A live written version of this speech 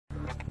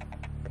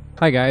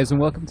Hi guys, and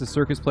welcome to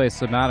Circus Plays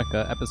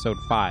Subnautica, episode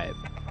 5.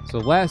 So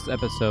last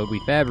episode, we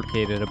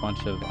fabricated a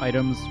bunch of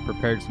items,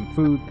 prepared some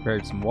food,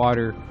 prepared some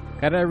water,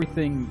 got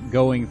everything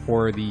going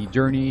for the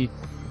journey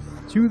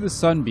to the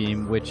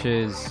Sunbeam, which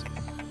is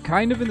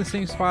kind of in the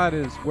same spot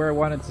as where I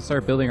wanted to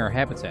start building our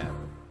habitat.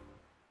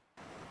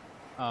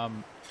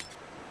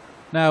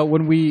 Now,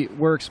 when we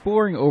were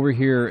exploring over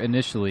here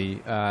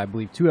initially, I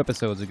believe 2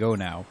 episodes ago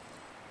now,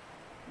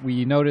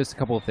 we noticed a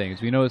couple of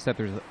things. We noticed that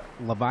there's a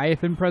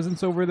Leviathan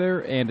presence over there,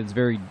 and it's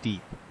very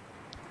deep.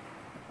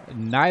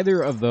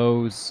 Neither of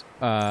those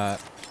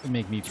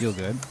make me feel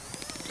good.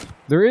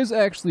 There is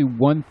actually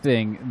one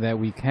thing that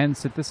we can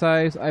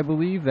synthesize, I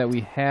believe, that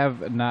we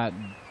have not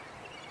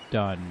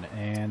done,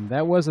 and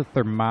that was a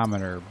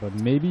thermometer, but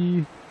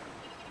maybe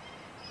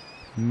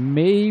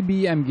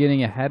I'm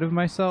getting ahead of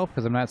myself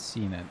because I'm not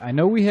seeing it. I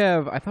know we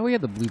have, I thought we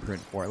had the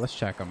blueprint for it. Let's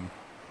check them.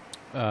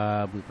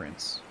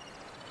 Blueprints.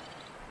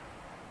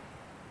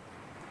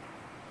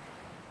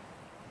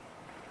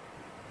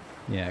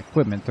 Yeah,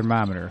 equipment,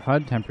 thermometer,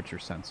 HUD temperature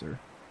sensor.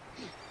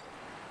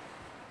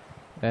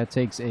 That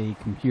takes a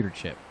computer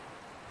chip.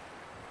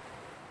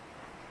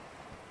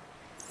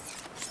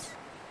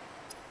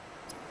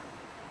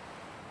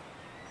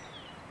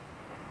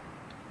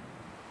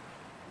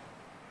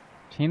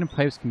 Chain of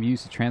pipes can be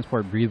used to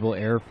transport breathable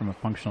air from a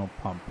functional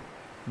pump.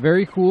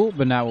 Very cool,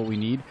 but not what we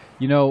need.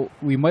 You know,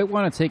 we might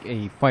want to take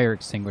a fire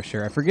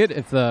extinguisher. I forget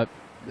if we're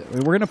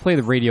going to play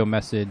the radio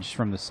message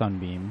from the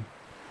Sunbeam.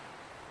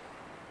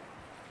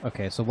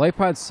 Okay, so Life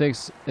Pod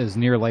 6 is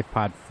near Life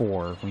Pod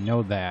 4. We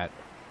know that.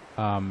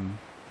 Aurora,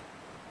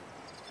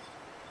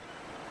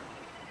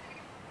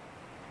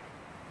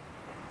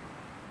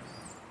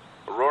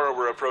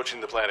 we're approaching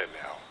the planet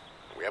now.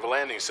 We have a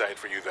landing site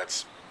for you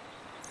that's...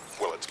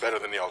 well, it's better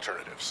than the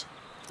alternatives.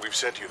 We've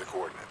sent you the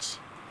coordinates.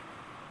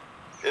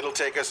 It'll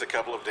take us a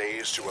couple of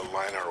days to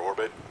align our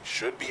orbit. We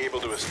should be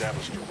able to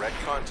establish direct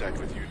contact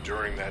with you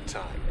during that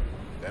time.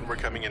 Then we're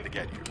coming in to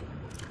get you.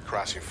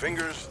 Cross your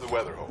fingers, the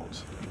weather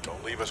holds.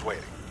 Don't leave us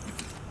waiting.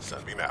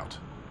 Sunbeam out.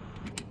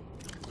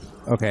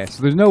 Okay,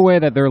 so there's no way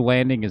that their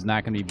landing is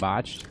not going to be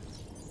botched.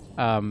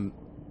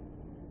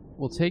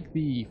 We'll take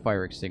the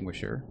fire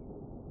extinguisher.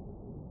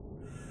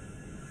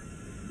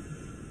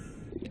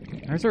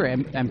 There's our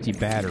empty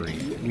battery.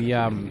 We,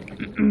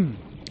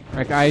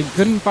 like, I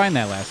couldn't find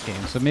that last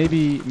game, so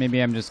maybe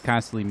I'm just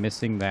constantly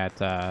missing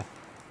that,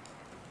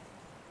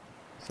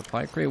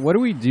 supply crate. What do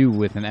we do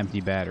with an empty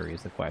battery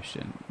is the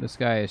question. This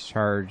guy is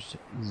charged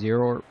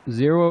 0%.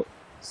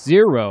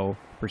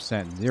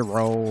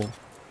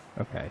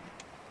 Okay.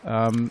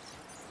 I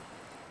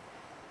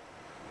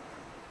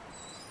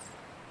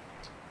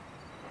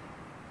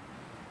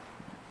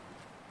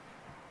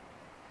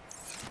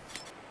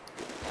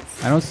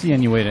don't see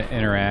any way to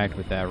interact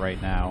with that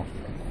right now.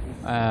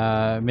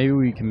 Maybe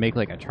we can make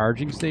like a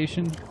charging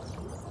station.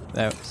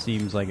 That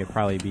seems like it'd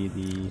probably be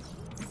the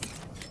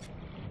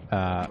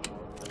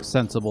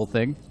sensible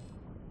thing.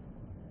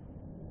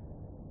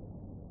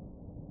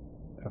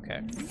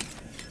 Okay.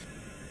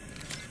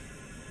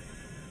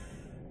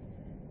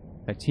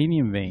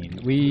 Titanium vein.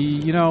 We,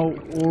 you know,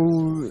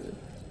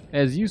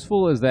 as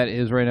useful as that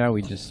is right now,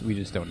 we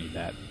just don't need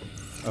that.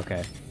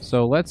 Okay.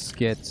 So let's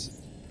get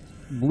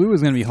blue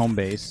is going to be home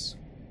base.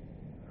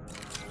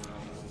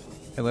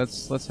 Okay,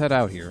 let's head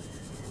out here.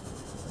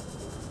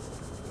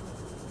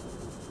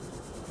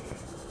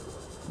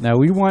 Now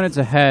we wanted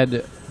to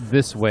head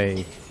this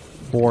way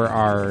for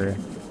our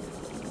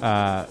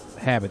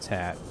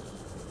habitat.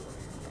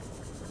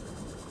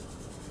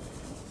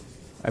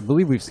 I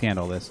believe we've scanned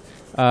all this.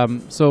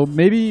 So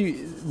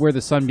maybe where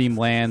the Sunbeam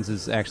lands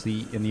is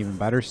actually an even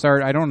better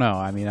start. I don't know.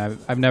 I mean,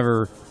 I've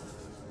never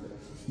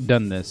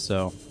done this,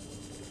 so.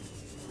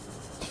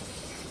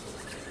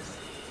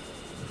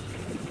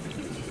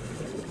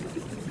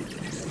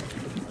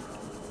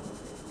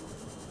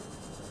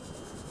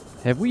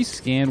 Have we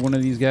scanned one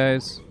of these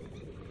guys?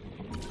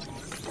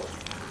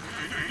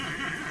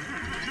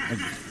 Like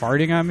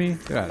farting on me?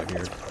 Get out of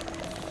here.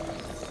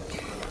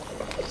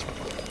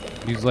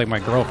 He's like my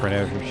girlfriend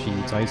after she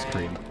eats ice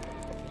cream.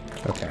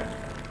 Okay.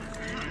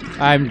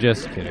 I'm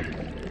just kidding.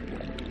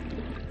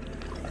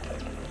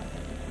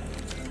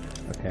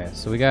 Okay,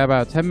 so we got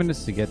about 10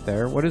 minutes to get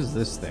there. What is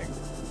this thing?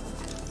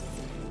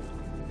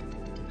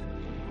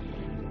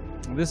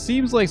 This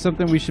seems like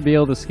something we should be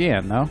able to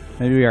scan, no?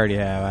 Maybe we already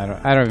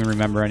have. I don't even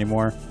remember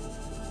anymore.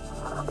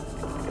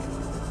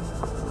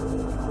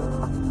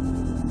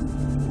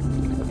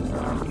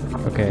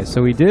 Okay,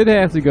 so we did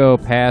have to go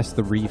past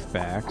the reef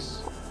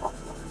backs.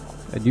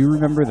 I do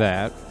remember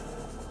that.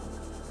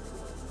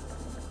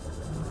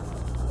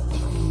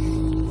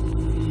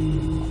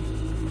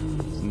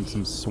 In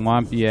some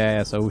swampy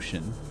ass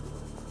ocean.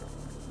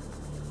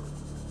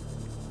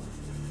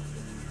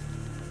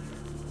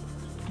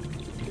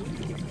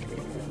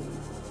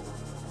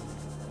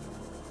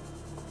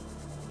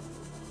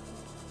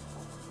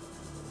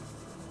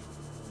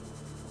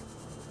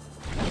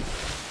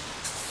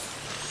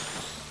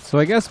 So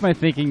I guess my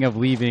thinking of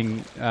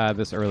leaving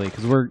this early,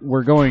 because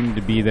we're going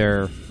to be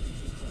there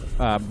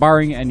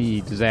barring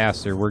any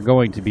disaster, we're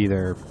going to be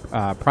there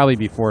probably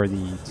before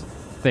the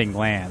thing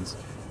lands.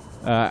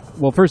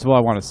 Well, first of all,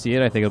 I want to see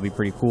it. I think it'll be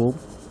pretty cool.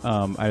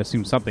 I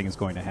assume something is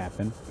going to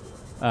happen.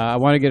 I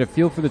want to get a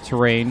feel for the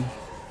terrain.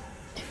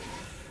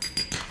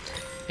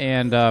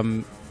 And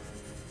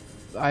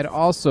I'd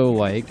also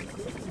like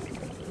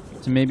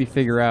to maybe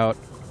figure out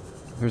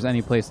if there's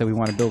any place that we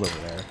want to build over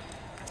there.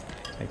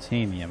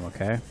 Titanium,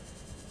 okay.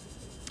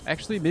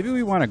 Actually, maybe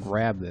we want to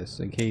grab this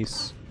in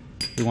case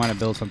we want to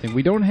build something.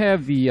 We don't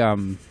have the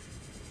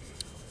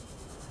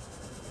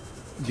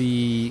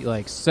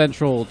like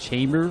central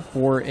chamber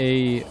for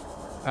a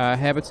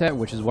habitat,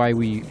 which is why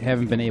we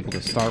haven't been able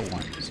to start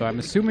one. So I'm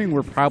assuming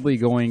we're probably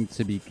going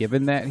to be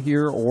given that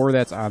here, or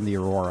that's on the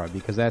Aurora,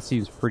 because that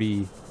seems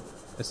pretty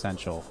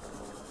essential.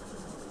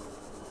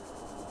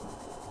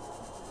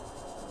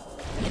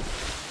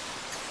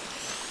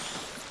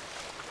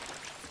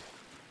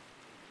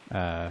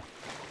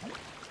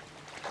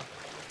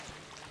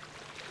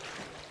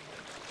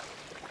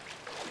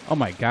 Oh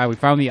my god, we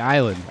found the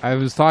island. I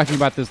was talking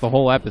about this the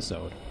whole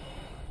episode.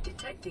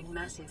 Detecting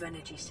massive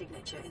energy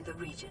signature in the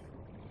region.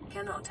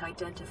 Cannot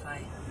identify.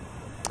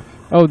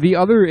 Oh, the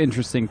other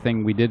interesting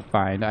thing we did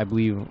find, I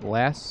believe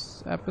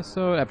last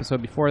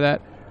episode before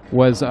that,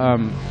 was,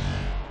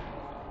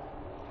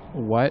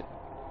 what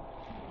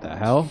the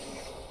hell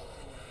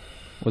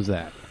was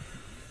that?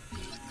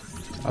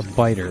 A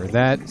biter.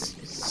 That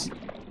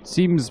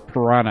seems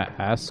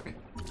piranha-esque,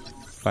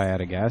 if I had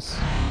to guess.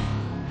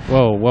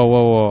 Whoa, whoa,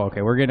 whoa, whoa.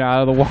 Okay, we're getting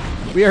out of the water.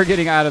 We are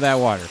getting out of that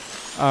water.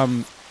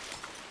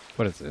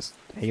 What is this?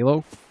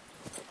 Halo?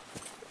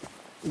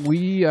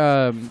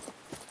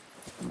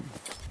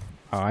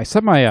 I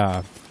set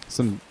my,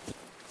 some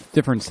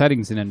different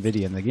settings in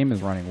NVIDIA, and the game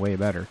is running way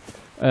better.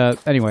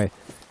 Anyway.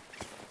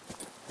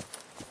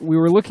 We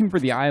were looking for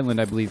the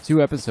island, I believe,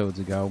 2 episodes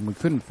ago, and we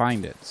couldn't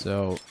find it,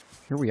 so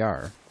here we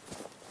are.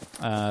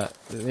 Yeah,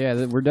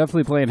 we're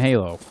definitely playing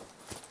Halo.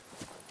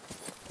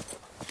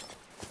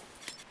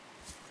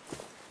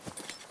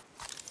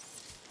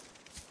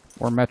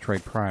 Or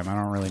Metroid Prime, I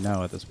don't really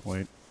know at this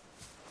point.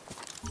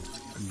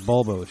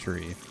 Bulbo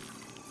Tree.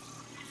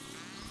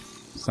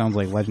 Sounds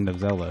like Legend of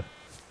Zelda.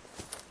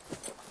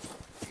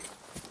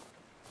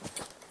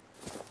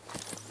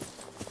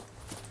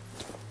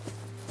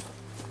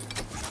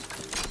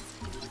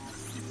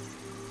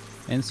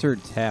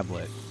 Insert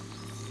tablet.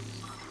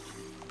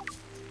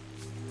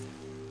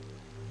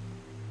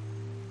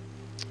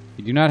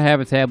 You do not have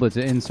a tablet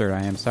to insert,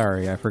 I am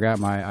sorry. I forgot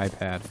my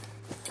iPad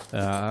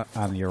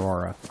on the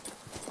Aurora.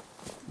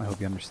 I hope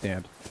you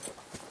understand.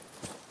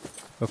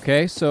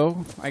 Okay,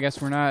 so I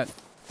guess we're not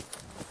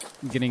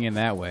getting in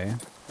that way.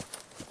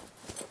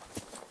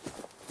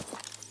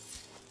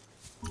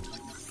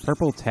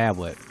 Purple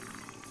tablet.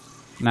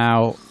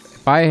 Now,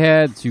 if I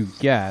had to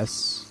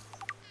guess,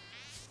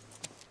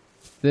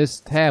 this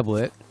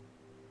tablet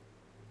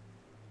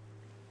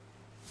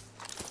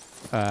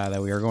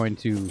that we are going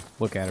to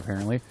look at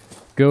apparently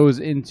goes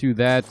into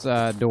that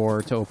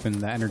door to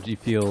open the energy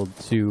field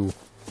to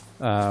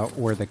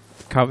where the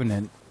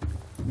Covenant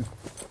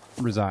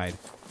reside.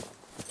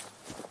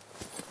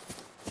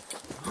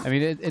 I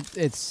mean,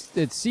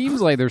 it seems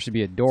like there should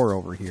be a door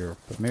over here,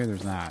 but maybe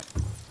there's not.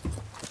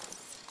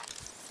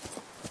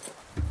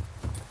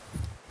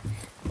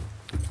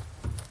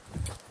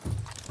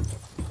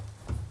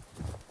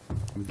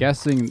 I'm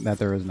guessing that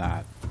there is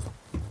not.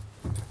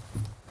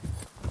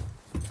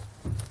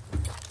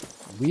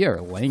 We are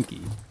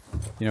lanky.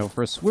 You know,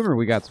 for a swimmer,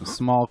 we got some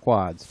small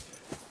quads.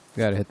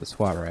 We gotta hit the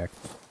squat rack.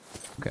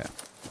 Okay.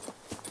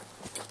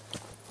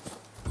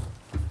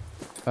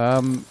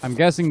 I'm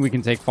guessing we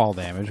can take fall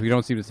damage. We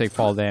don't seem to take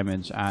fall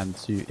damage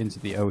into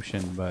the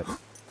ocean, but...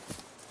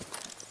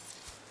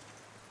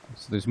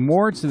 So there's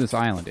more to this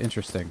island.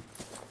 Interesting.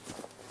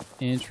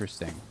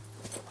 Interesting.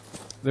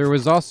 There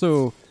was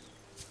also...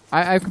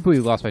 I've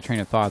completely lost my train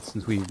of thought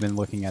since we've been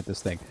looking at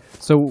this thing.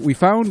 So we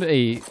found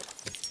a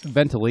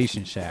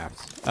ventilation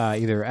shaft.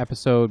 Either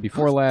episode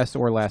before last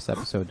or last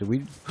episode. Did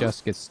we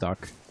just get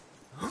stuck?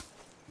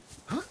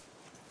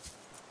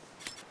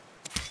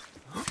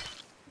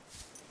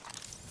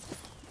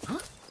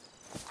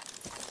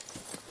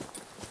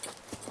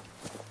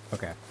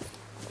 Okay.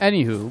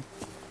 Anywho,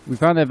 we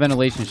found that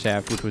ventilation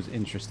shaft, which was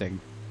interesting.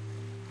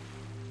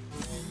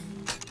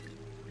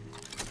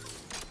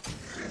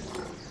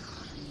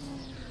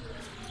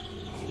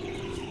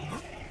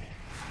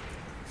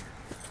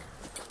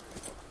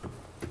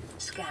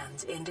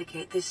 Scans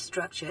indicate this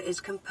structure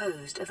is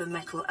composed of a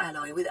metal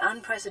alloy with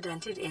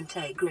unprecedented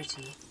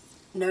integrity.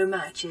 No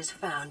match is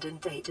found in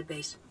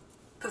database.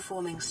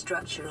 Performing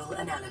structural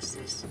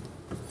analysis.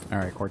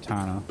 Alright,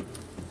 Cortana.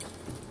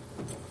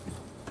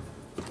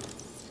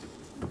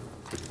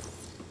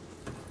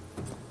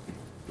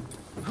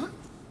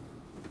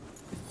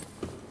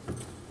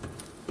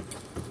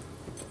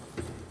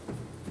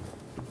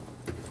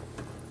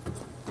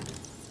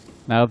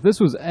 Now, if this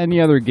was any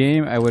other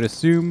game, I would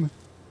assume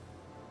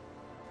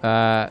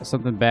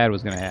something bad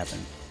was going to happen.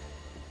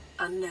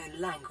 Unknown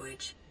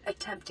language.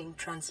 Attempting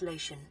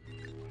translation.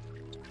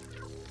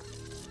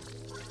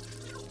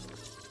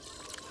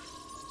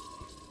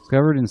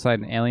 Discovered inside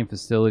an alien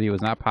facility, it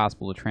was not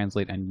possible to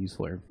translate any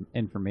useful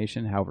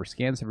information. However,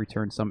 scans have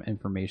returned some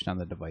information on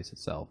the device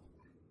itself.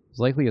 It was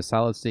likely a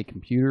solid-state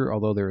computer,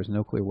 although there is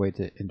no clear way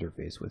to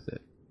interface with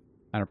it.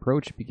 On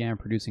approach, it began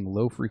producing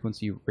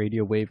low-frequency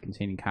radio wave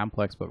containing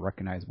complex but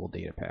recognizable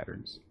data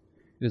patterns.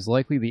 It is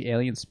likely the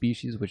alien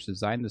species which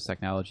designed this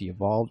technology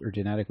evolved or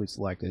genetically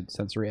selected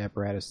sensory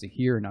apparatus to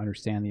hear and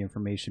understand the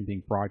information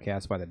being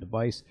broadcast by the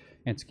device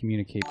and to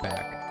communicate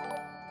back.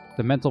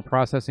 The mental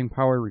processing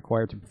power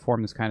required to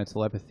perform this kind of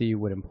telepathy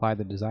would imply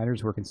the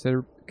designers were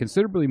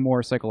considerably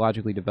more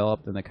psychologically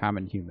developed than the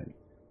common human.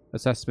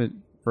 Assessment,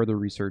 further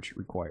research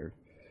required.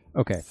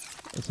 Okay,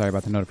 sorry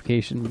about the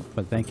notification,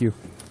 but thank you.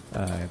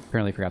 I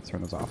apparently forgot to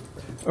turn those off.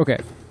 Okay,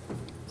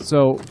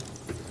 so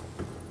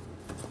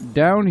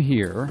down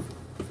here,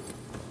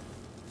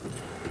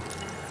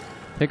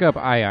 pick up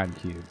ion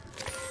cube.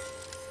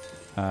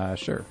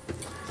 Sure.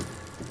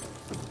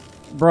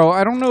 Bro,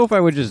 I don't know if I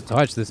would just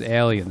touch this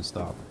alien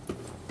stuff.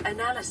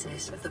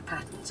 Analysis of the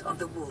patterns on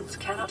the walls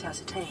cannot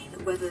ascertain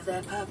whether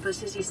their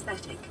purpose is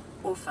aesthetic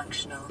or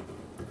functional.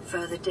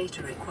 Further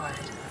data required.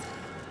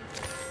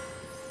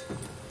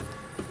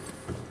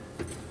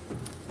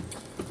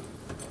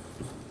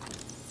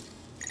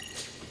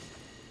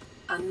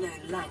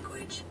 Unknown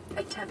language.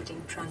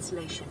 Attempting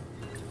translation.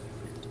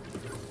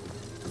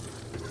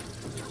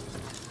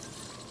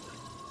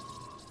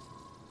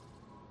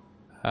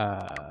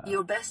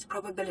 Your best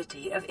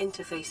probability of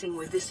interfacing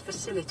with this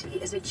facility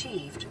is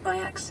achieved by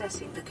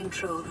accessing the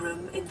control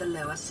room in the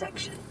lower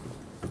section.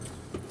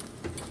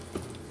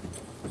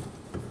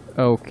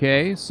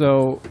 Okay,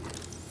 so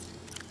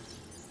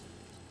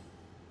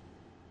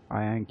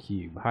ion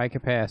cube, high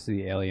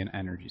capacity alien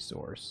energy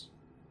source.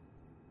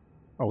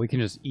 Oh, we can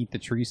just eat the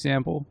tree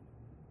sample?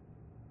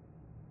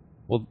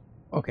 Well,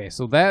 okay,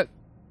 so that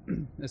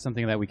is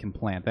something that we can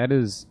plant. That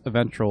is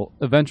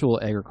eventual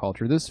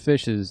agriculture. This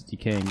fish is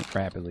decaying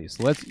rapidly,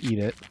 so let's eat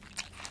it.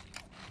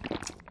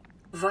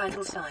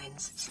 Vital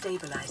signs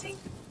stabilizing.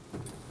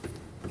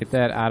 Get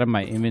that out of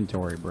my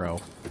inventory, bro.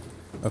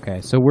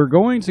 Okay, so we're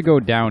going to go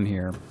down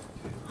here.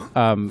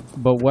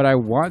 But what I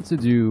want to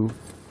do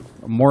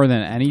more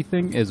than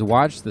anything is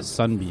watch the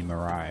sunbeam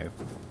arrive.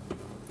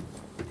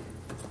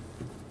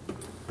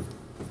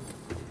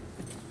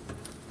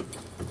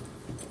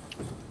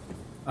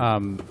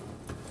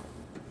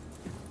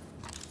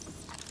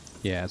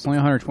 Yeah, it's only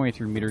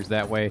 123 meters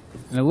that way.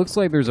 And it looks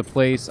like there's a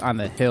place on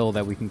the hill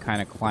that we can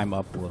kind of climb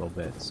up a little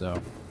bit. So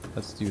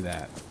let's do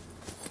that.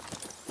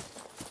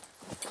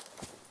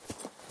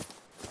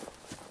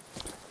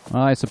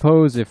 Well, I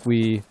suppose if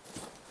we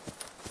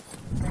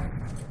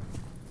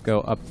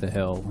go up the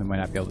hill, we might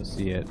not be able to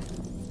see it.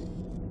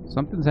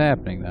 Something's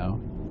happening, though.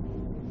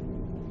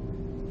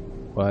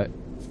 What?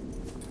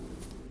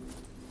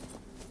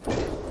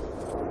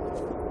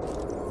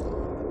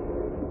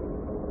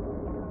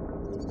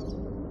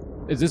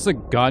 Is this a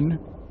gun?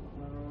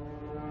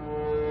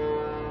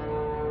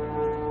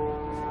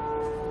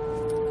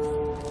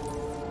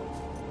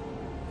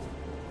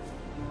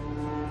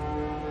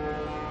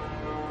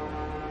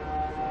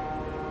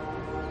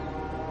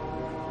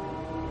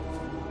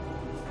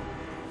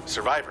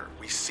 Survivor,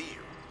 we see you.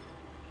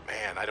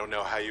 Man, I don't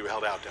know how you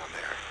held out down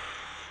there.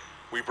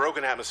 We broke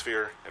an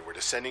atmosphere, and we're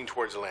descending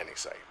towards the landing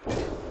site.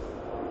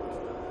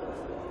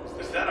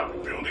 Is that a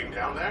building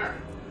down there?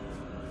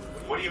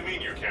 What do you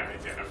mean you can't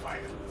identify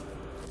it?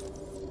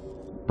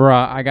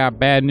 Bruh, I got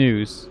bad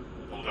news.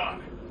 Hold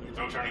on.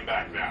 No turning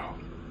back now.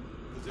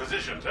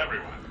 Positions,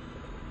 everyone.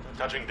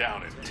 Touching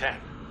down in 10,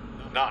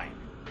 9,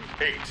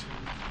 8.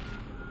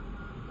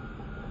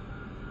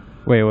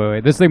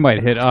 Wait. This thing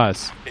might hit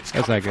us. It's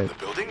That's coming not good. from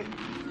the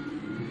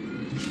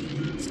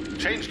building?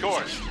 Change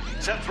course.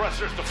 Set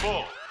thrusters to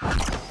full.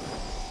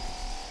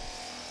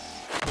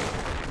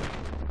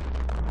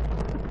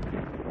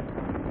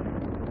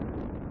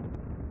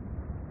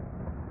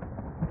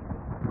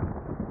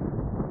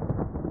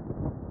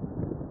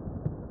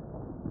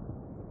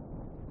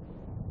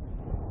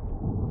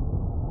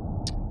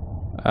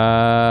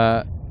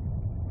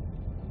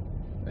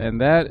 And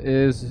that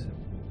is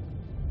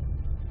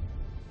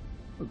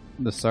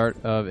the start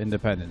of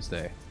Independence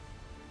Day.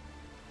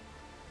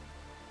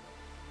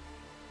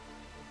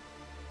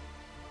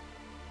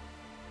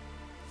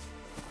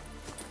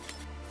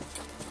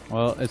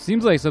 Well, it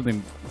seems like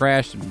something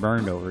crashed and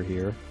burned over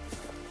here.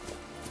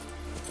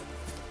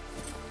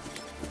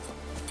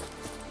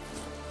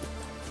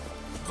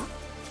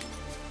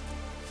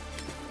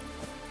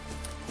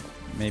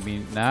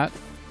 Maybe not.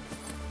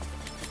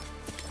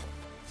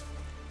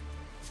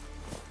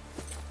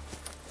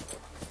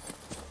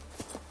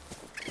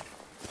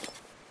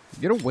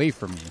 Get away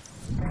from me.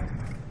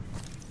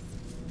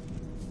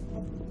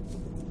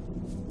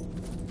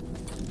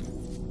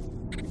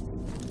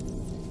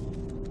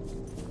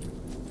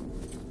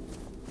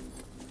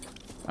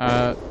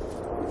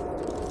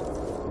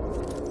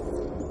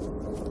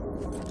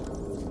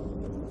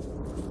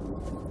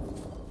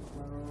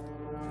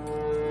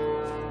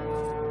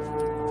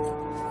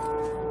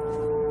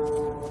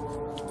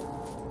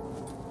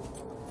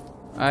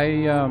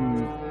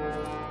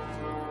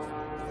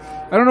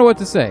 I don't know what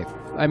to say.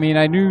 I mean,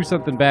 I knew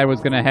something bad was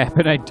going to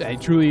happen. I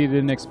truly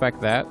didn't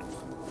expect that.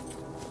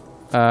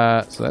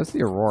 So that's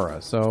the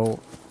Aurora. So...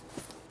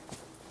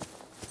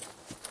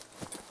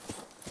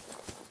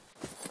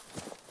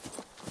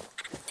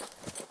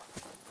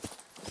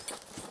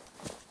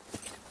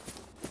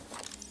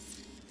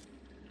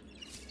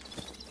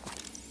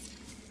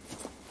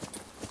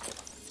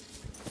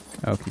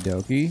 Okie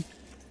dokie.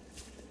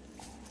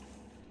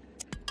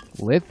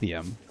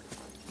 Lithium.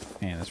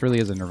 Man, this really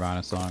is a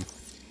Nirvana song.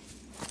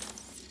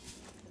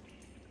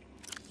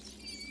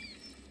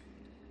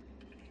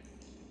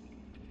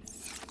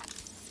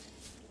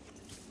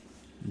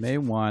 May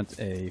want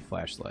a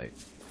flashlight.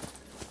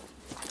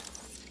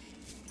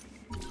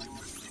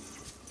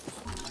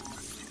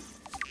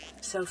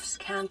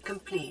 Self-scan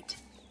complete.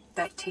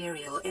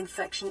 Bacterial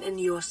infection in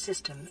your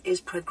system is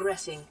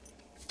progressing.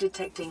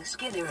 Detecting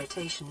skin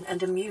irritation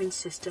and immune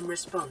system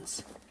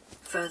response.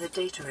 Further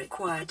data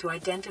required to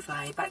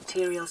identify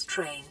bacterial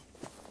strain.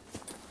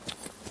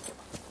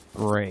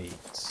 Great.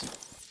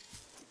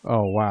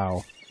 Oh,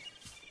 wow.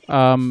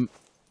 I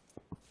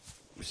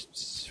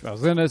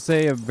was gonna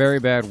say a very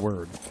bad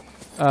word.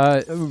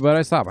 But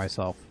I stopped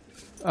myself.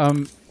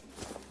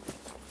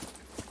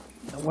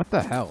 What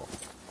the hell?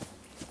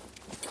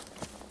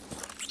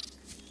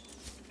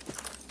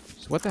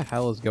 So what the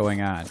hell is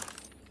going on?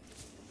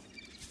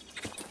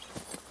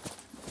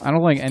 I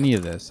don't like any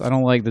of this. I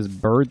don't like this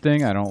bird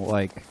thing. I don't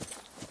like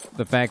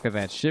the fact that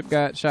that ship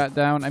got shot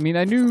down. I mean,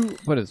 I knew,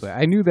 put it this way,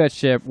 I knew that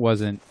ship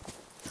wasn't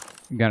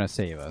gonna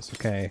save us,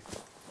 okay?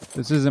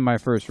 This isn't my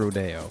first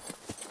rodeo.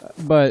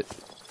 But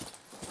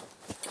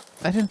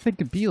I didn't think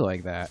it'd be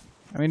like that.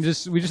 I mean,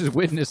 we just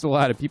witnessed a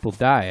lot of people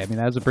die. I mean,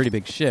 that was a pretty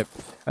big ship.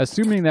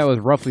 Assuming that was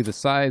roughly the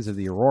size of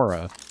the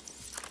Aurora,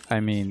 I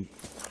mean...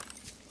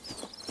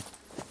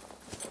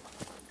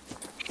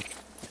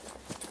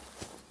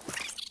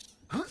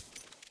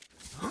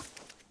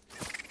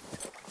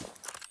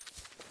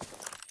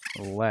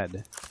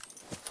 Lead.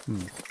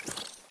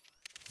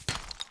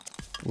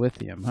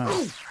 Lithium,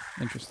 huh?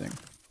 Interesting.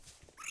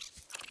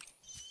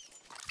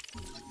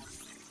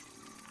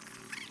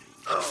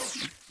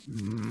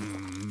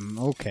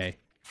 Okay.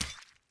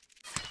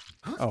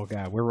 Oh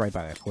god, we're right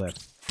by that cliff.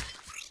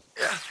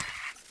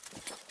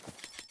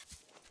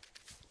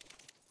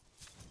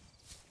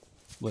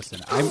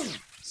 Listen, I'm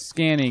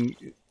scanning...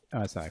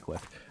 Oh, it's not a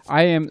cliff.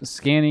 I am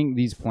scanning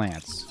these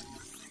plants.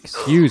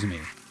 Excuse me.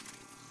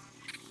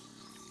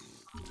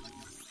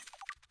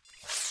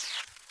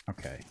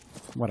 Okay,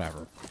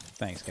 whatever.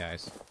 Thanks,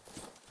 guys.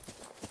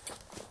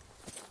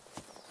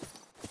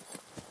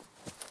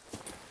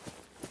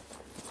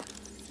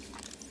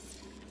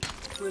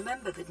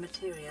 Remember that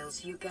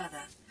materials you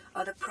gather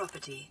are the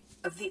property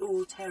of the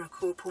All-Terra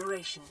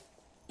Corporation.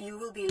 You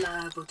will be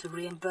liable to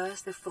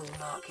reimburse the full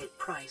market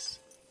price.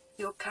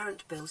 Your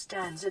current bill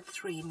stands at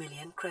 3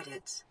 million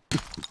credits.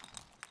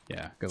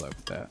 Yeah, good luck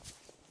with that.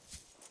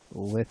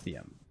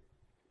 Lithium.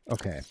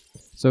 Okay,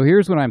 so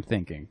here's what I'm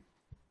thinking.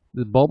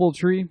 The bubble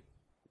tree,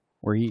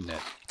 we're eating it.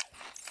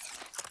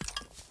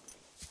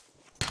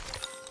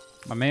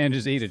 My man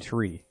just ate a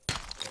tree.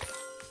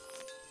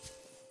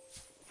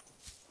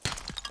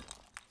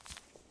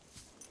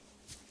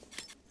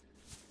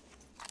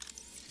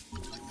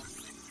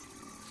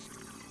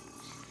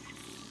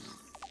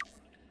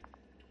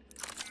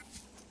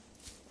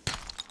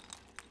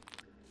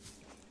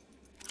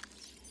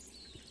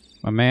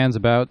 My man's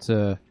about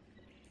to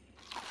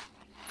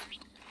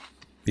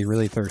be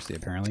really thirsty,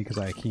 apparently, because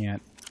I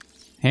can't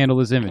handle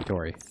his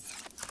inventory.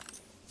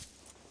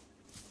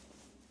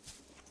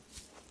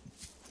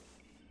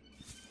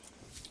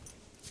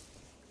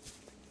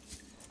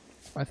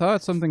 I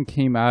thought something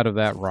came out of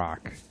that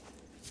rock.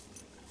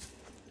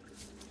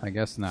 I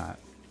guess not.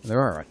 There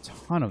are a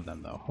ton of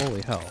them, though.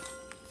 Holy hell.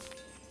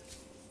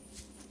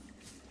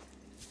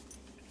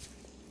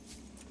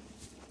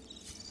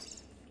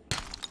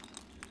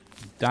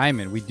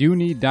 Diamond. We do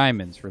need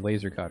diamonds for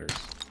laser cutters.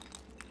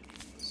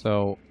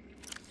 So...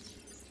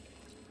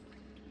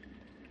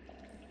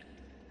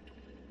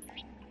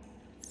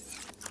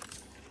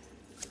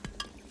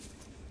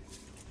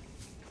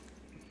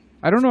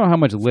 I don't know how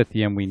much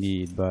lithium we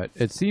need, but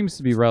it seems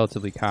to be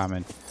relatively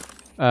common.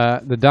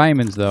 The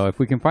diamonds, though, if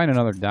we can find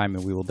another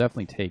diamond, we will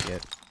definitely take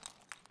it.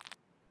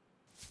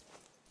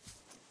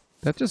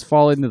 Did that just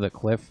fall into the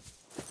cliff?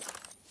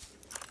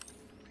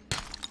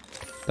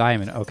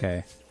 Diamond,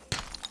 okay.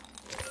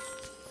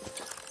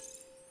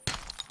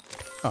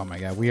 Oh my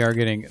god, we are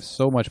getting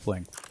so much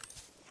bling.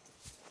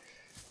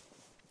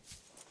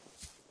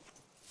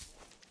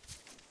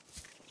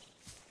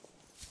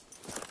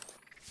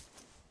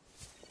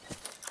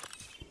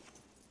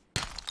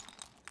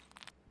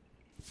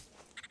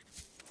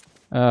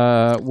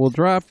 We'll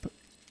drop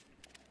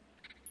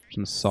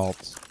some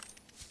salt.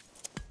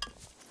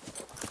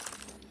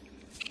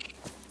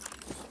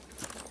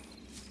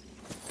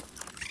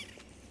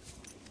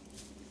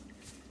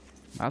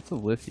 Lots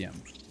of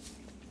lithium.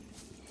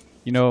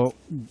 You know,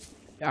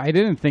 I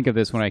didn't think of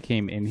this when I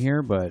came in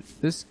here, but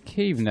this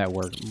cave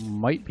network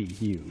might be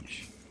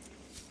huge.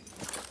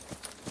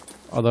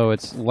 Although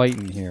it's light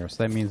in here,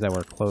 so that means that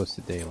we're close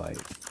to daylight.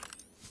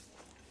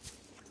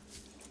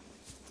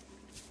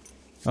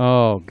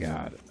 Oh,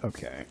 God.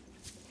 Okay.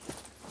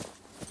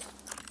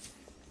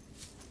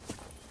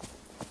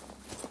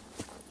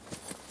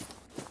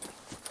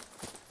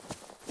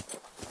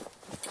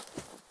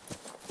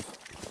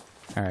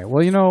 Alright,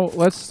 well, you know,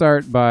 let's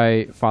start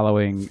by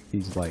following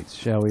these lights,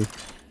 shall we?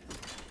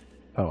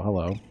 Oh,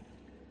 hello.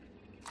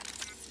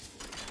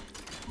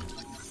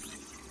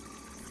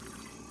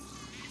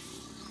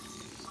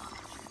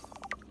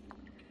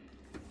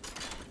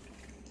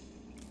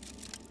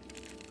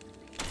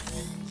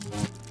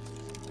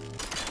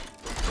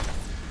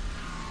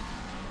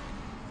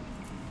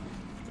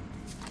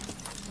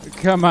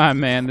 Come on,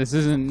 man, this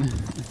isn't...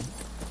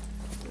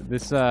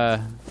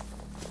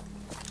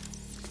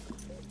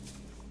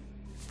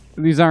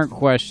 These aren't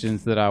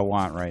questions that I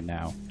want right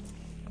now.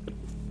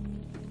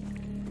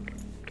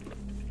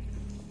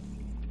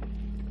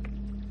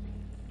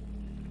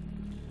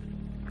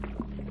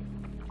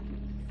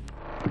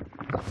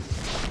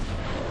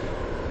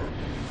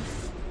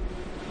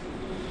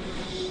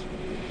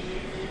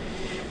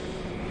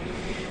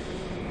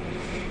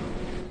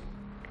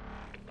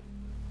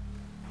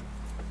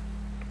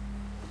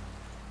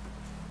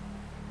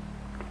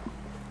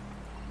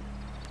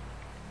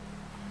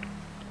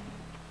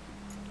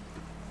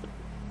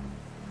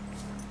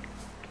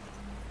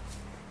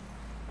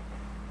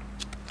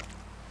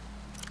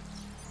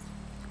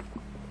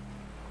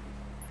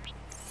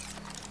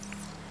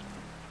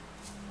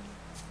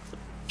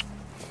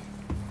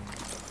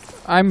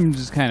 I'm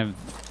just kind of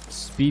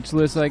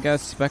speechless, I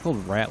guess.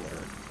 Speckled rattler.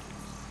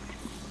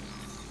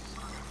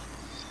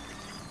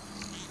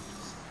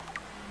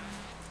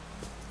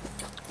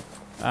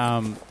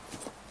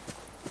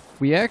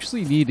 We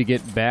actually need to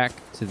get back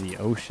to the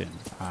ocean,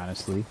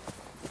 honestly.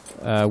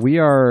 We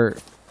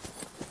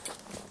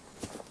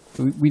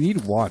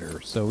need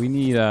water, so we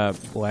need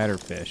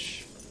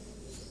bladderfish.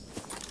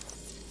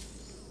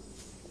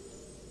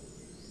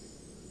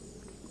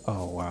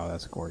 Oh, wow,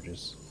 that's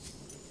gorgeous.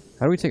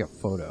 How do we take a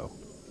photo?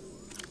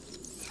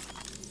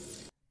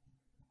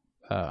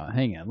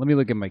 Hang on, let me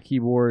look at my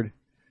keyboard.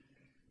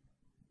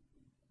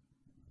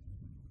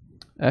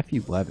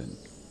 F11.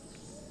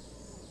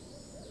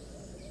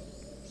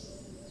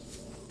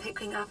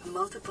 Picking up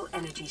multiple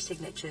energy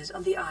signatures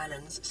on the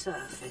island's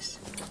surface.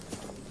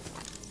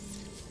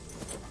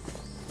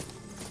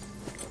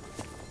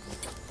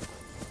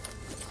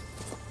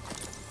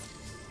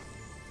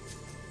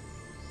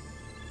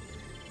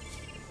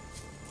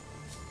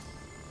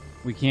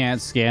 We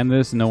can't scan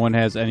this. No one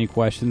has any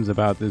questions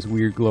about this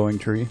weird glowing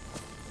tree.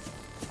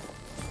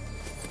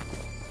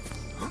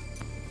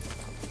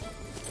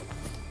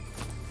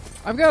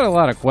 I've got a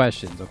lot of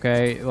questions,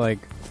 okay? Like...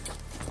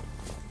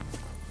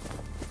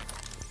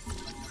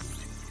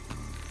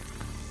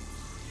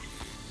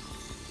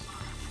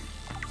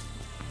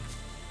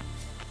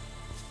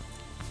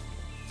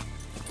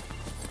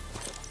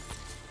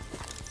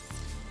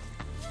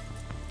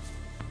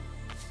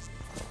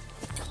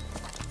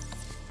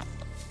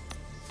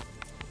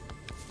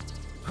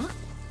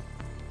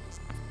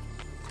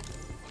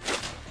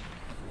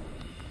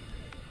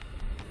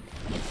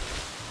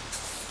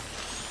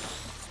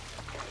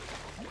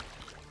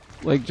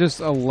 Like, just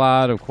a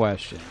lot of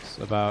questions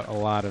about a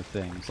lot of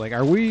things. Like,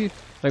 are we...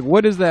 Like,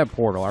 what is that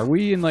portal? Are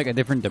we in, like, a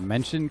different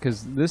dimension?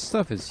 Because this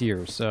stuff is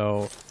here,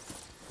 so...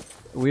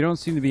 We don't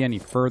seem to be any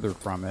further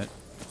from it.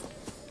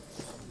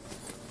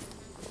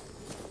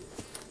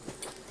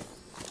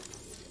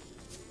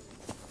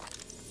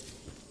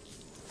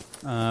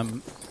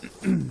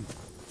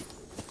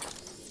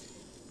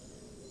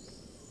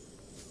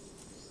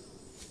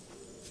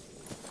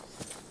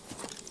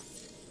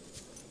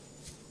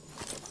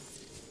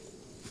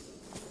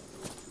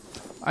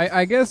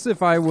 I guess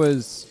if I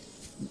was...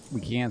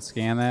 We can't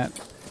scan that.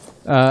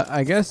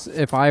 I guess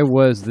if I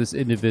was this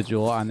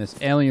individual on this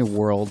alien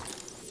world,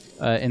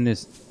 in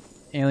this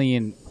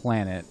alien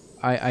planet,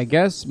 I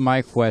guess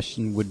my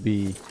question would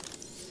be,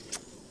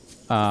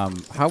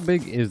 how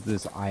big is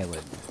this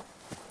island?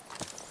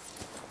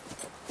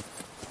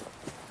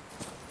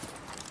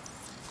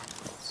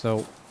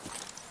 So,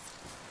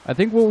 I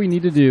think what we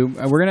need to do,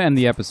 and we're going to end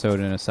the episode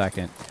in a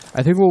second,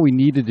 I think what we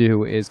need to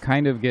do is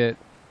kind of get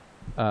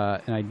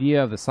an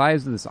idea of the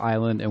size of this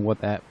island and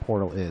what that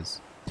portal is.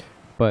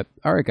 But,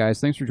 alright guys,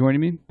 thanks for joining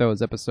me. That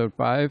was episode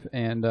 5,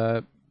 and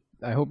I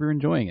hope you're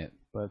enjoying it.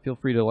 But feel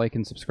free to like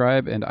and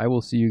subscribe, and I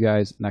will see you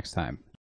guys next time.